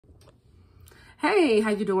Hey, how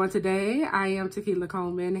you doing today? I am Tequila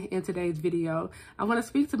Coleman. In today's video, I want to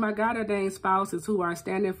speak to my God-ordained spouses who are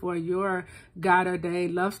standing for your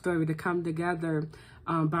God-ordained love story to come together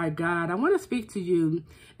by God. I want to speak to you,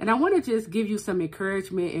 and I want to just give you some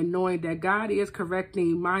encouragement in knowing that God is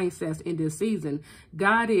correcting mindsets in this season.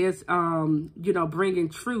 God is, bringing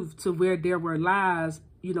truth to where there were lies,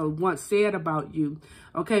 once said about you,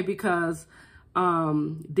 okay? Because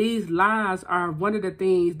these lies are one of the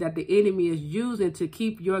things that the enemy is using to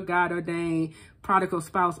keep your God-ordained prodigal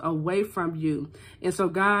spouse away from you. And so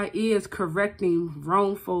God is correcting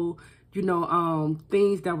wrongful,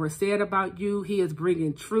 things that were said about you. He is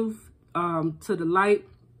bringing truth to the light.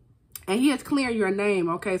 And he is clearing your name,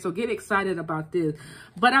 okay? So get excited about this.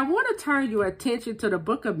 But I want to turn your attention to the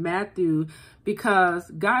book of Matthew because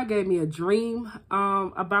God gave me a dream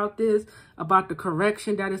about this, about the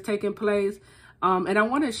correction that is taking place. And I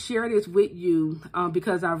want to share this with you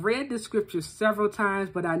because I've read this scripture several times,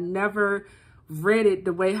 but I never read it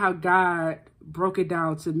the way how God broke it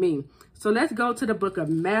down to me. So let's go to the book of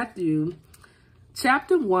Matthew,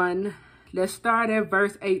 chapter 1. Let's start at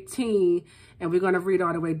verse 18, and we're going to read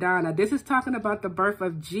all the way down. Now, this is talking about the birth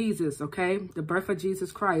of Jesus, okay? The birth of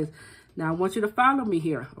Jesus Christ. Now, I want you to follow me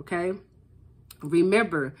here, okay?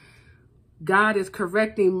 Remember, God is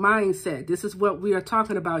correcting mindset. This is what we are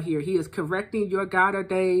talking about here. He is correcting your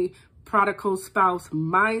God-ordained prodigal spouse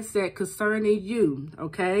mindset concerning you,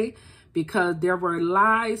 okay? Because there were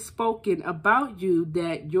lies spoken about you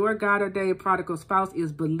that your God-ordained prodigal spouse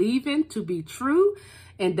is believing to be true.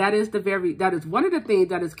 And that is one of the things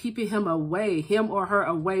that is keeping him or her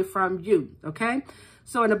away from you, okay?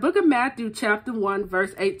 So in the book of Matthew, chapter 1,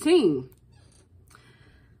 verse 18,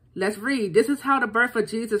 let's read. This is how the birth of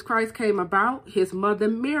Jesus Christ came about. His mother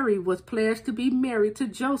Mary was pledged to be married to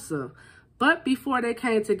Joseph. But before they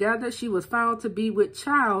came together, she was found to be with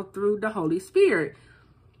child through the Holy Spirit.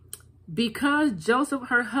 Because Joseph,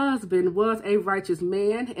 her husband, was a righteous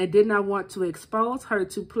man and did not want to expose her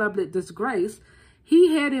to public disgrace,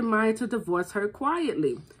 he had in mind to divorce her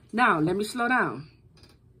quietly. Now, let me slow down.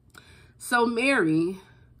 So Mary,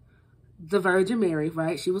 the Virgin Mary,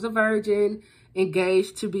 right? She was a virgin,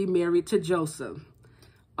 engaged to be married to Joseph.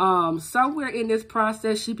 Somewhere in this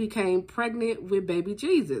process, she became pregnant with baby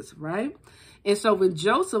Jesus, right? And so when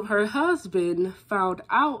Joseph, her husband, found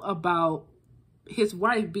out about his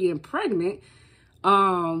wife being pregnant,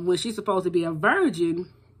 when she's supposed to be a virgin,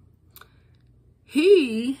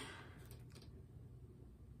 he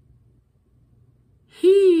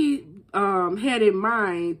had in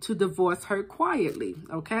mind to divorce her quietly,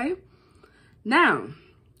 okay? Now,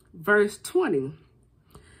 verse 20.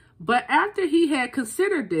 But after he had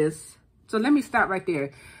considered this, so let me stop right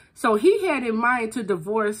there. So he had in mind to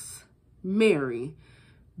divorce Mary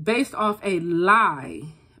based off a lie,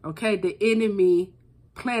 okay? The enemy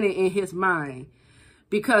planted in his mind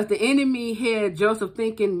because the enemy had Joseph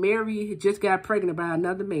thinking Mary just got pregnant by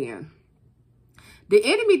another man. The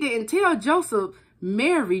enemy didn't tell Joseph,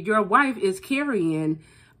 Mary, your wife is carrying,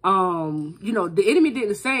 the enemy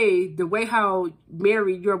didn't say the way how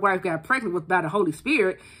Mary, your wife, got pregnant was by the Holy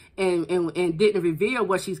Spirit and didn't reveal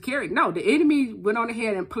what she's carrying. No, the enemy went on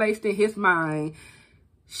ahead and placed in his mind,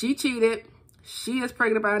 she cheated, she is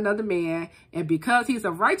pregnant by another man, and because he's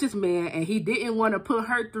a righteous man and he didn't want to put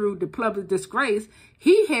her through the public disgrace,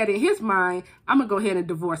 he had in his mind, I'm going to go ahead and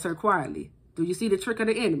divorce her quietly. Do you see the trick of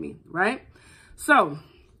the enemy, right? So,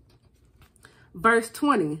 verse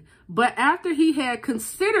 20, but after he had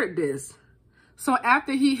considered this, so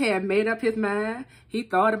after he had made up his mind, he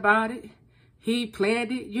thought about it, he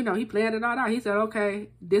planned it, he planned it all out. He said, okay,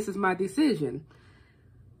 this is my decision.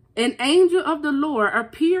 An angel of the Lord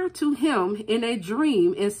appeared to him in a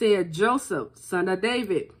dream and said, Joseph, son of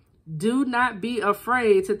David, do not be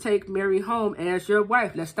afraid to take Mary home as your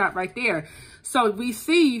wife. Let's stop right there. So we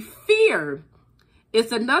see fear.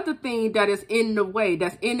 It's another thing that is in the way,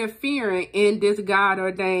 that's interfering in this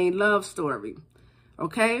God-ordained love story,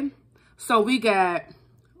 okay? So we got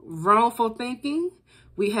wrongful thinking.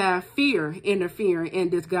 We have fear interfering in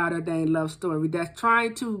this God-ordained love story that's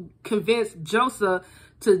trying to convince Joseph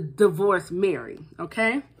to divorce Mary,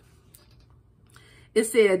 okay? It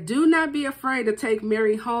said, do not be afraid to take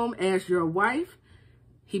Mary home as your wife.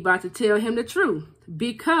 He about to tell him the truth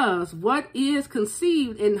because what is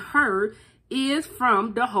conceived in her is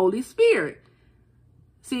from the Holy Spirit.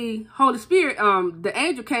 See, Holy Spirit, the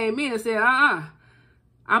angel came in and said, I'm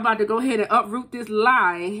about to go ahead and uproot this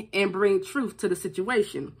lie and bring truth to the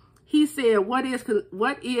situation. He said, what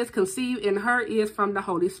is conceived in her is from the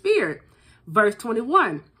Holy Spirit. Verse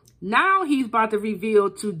 21. Now he's about to reveal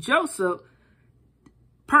to Joseph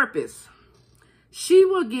purpose. She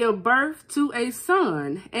will give birth to a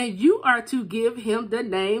son, and you are to give him the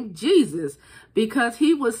name Jesus, because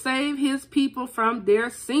he will save his people from their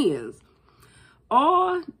sins.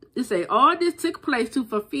 All this took place to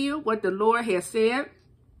fulfill what the Lord has said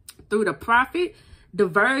through the prophet. The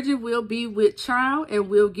virgin will be with child and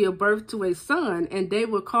will give birth to a son, and they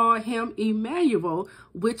will call him Emmanuel,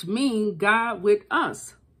 which means God with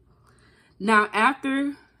us. Now,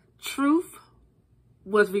 after truth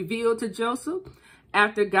was revealed to Joseph,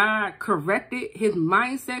 after God corrected his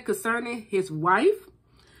mindset concerning his wife,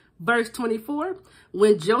 verse 24,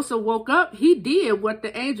 when Joseph woke up, he did what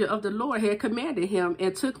the angel of the Lord had commanded him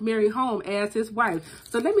and took Mary home as his wife.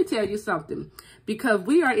 So let me tell you something, because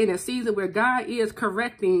we are in a season where God is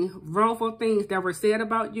correcting wrongful things that were said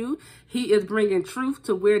about you. He is bringing truth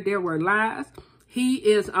to where there were lies. He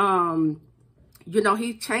is,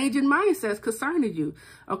 he's changing mindsets concerning you.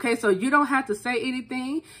 Okay, so you don't have to say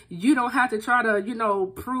anything. You don't have to try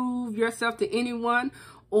to, prove yourself to anyone,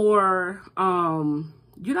 or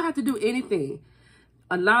you don't have to do anything.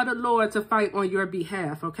 Allow the Lord to fight on your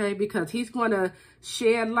behalf, okay? Because he's going to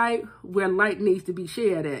shed light where light needs to be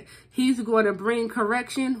shed at. He's going to bring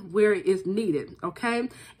correction where it is needed, okay?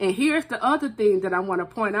 And here's the other thing that I want to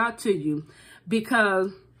point out to you,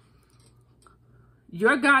 because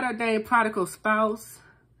your God-ordained prodigal spouse,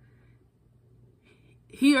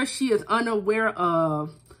 he or she is unaware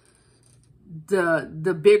of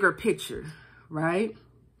the bigger picture, right?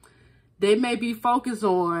 They may be focused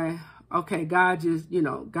on, okay, God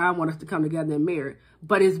God wants us to come together and marry,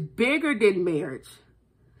 but it's bigger than marriage.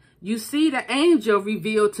 You see, the angel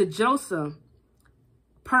revealed to Joseph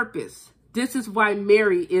purpose. This is why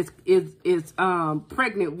Mary is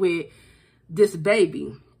pregnant with this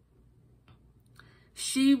baby.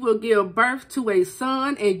 She will give birth to a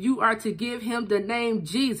son, and you are to give him the name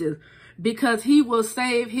Jesus, because he will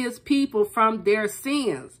save his people from their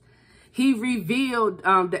sins. He revealed,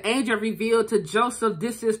 the angel revealed to Joseph,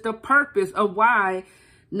 this is the purpose of why,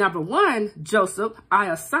 number one, Joseph, I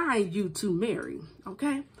assign you to Mary,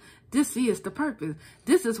 okay? This is the purpose.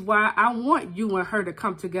 This is why I want you and her to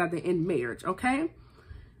come together in marriage, okay?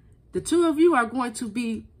 The two of you are going to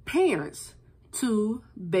be parents to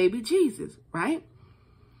baby Jesus, right?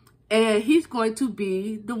 And he's going to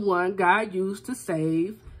be the one God used to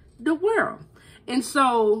save the world. And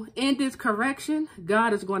so in this correction,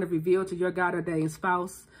 God is going to reveal to your God-ordained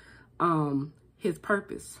spouse his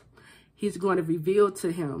purpose. He's going to reveal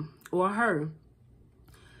to him or her,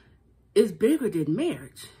 it's bigger than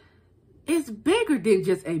marriage. It's bigger than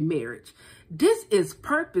just a marriage. This is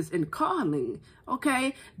purpose and calling,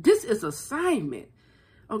 okay? This is assignment,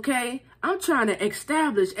 okay? I'm trying to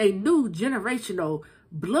establish a new generational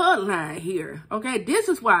bloodline here, okay? This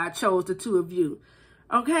is why I chose the two of you,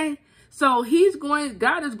 okay? So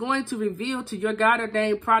God is going to reveal to your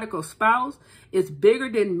God-ordained prodigal spouse, it's bigger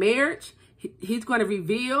than marriage. He's going to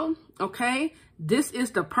reveal, okay, this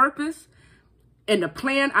is the purpose and the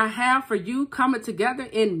plan I have for you coming together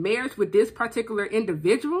in marriage with this particular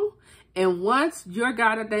individual. And once your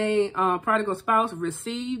God-ordained prodigal spouse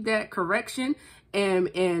receive that correction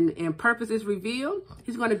and purpose is revealed,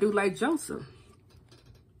 he's going to do like Joseph.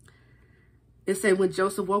 It said when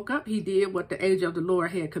Joseph woke up, he did what the angel of the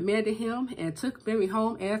Lord had commanded him and took Mary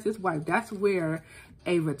home as his wife. That's where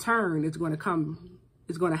a return is going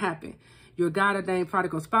to happen. Your God-ordained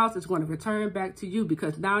prodigal spouse is going to return back to you,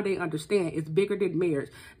 because now they understand it's bigger than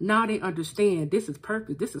marriage. Now they understand this is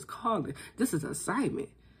purpose, this is calling, this is assignment.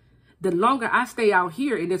 The longer I stay out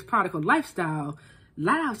here in this prodigal lifestyle,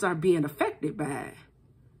 lives are being affected by it.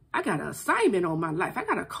 I got an assignment on my life. I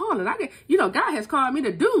got a calling. God has called me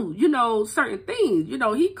to do, certain things.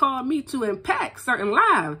 He called me to impact certain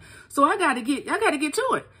lives. So I got to get to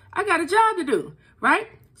it. I got a job to do, right?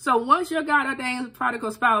 So once your God-ordained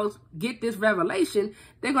prodigal spouse get this revelation,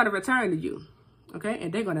 they're going to return to you, okay?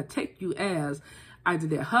 And they're going to take you as either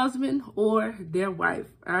their husband or their wife,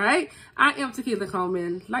 all right? I am Tequila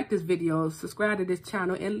Coleman. Like this video, subscribe to this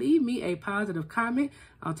channel, and leave me a positive comment.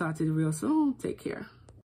 I'll talk to you real soon. Take care.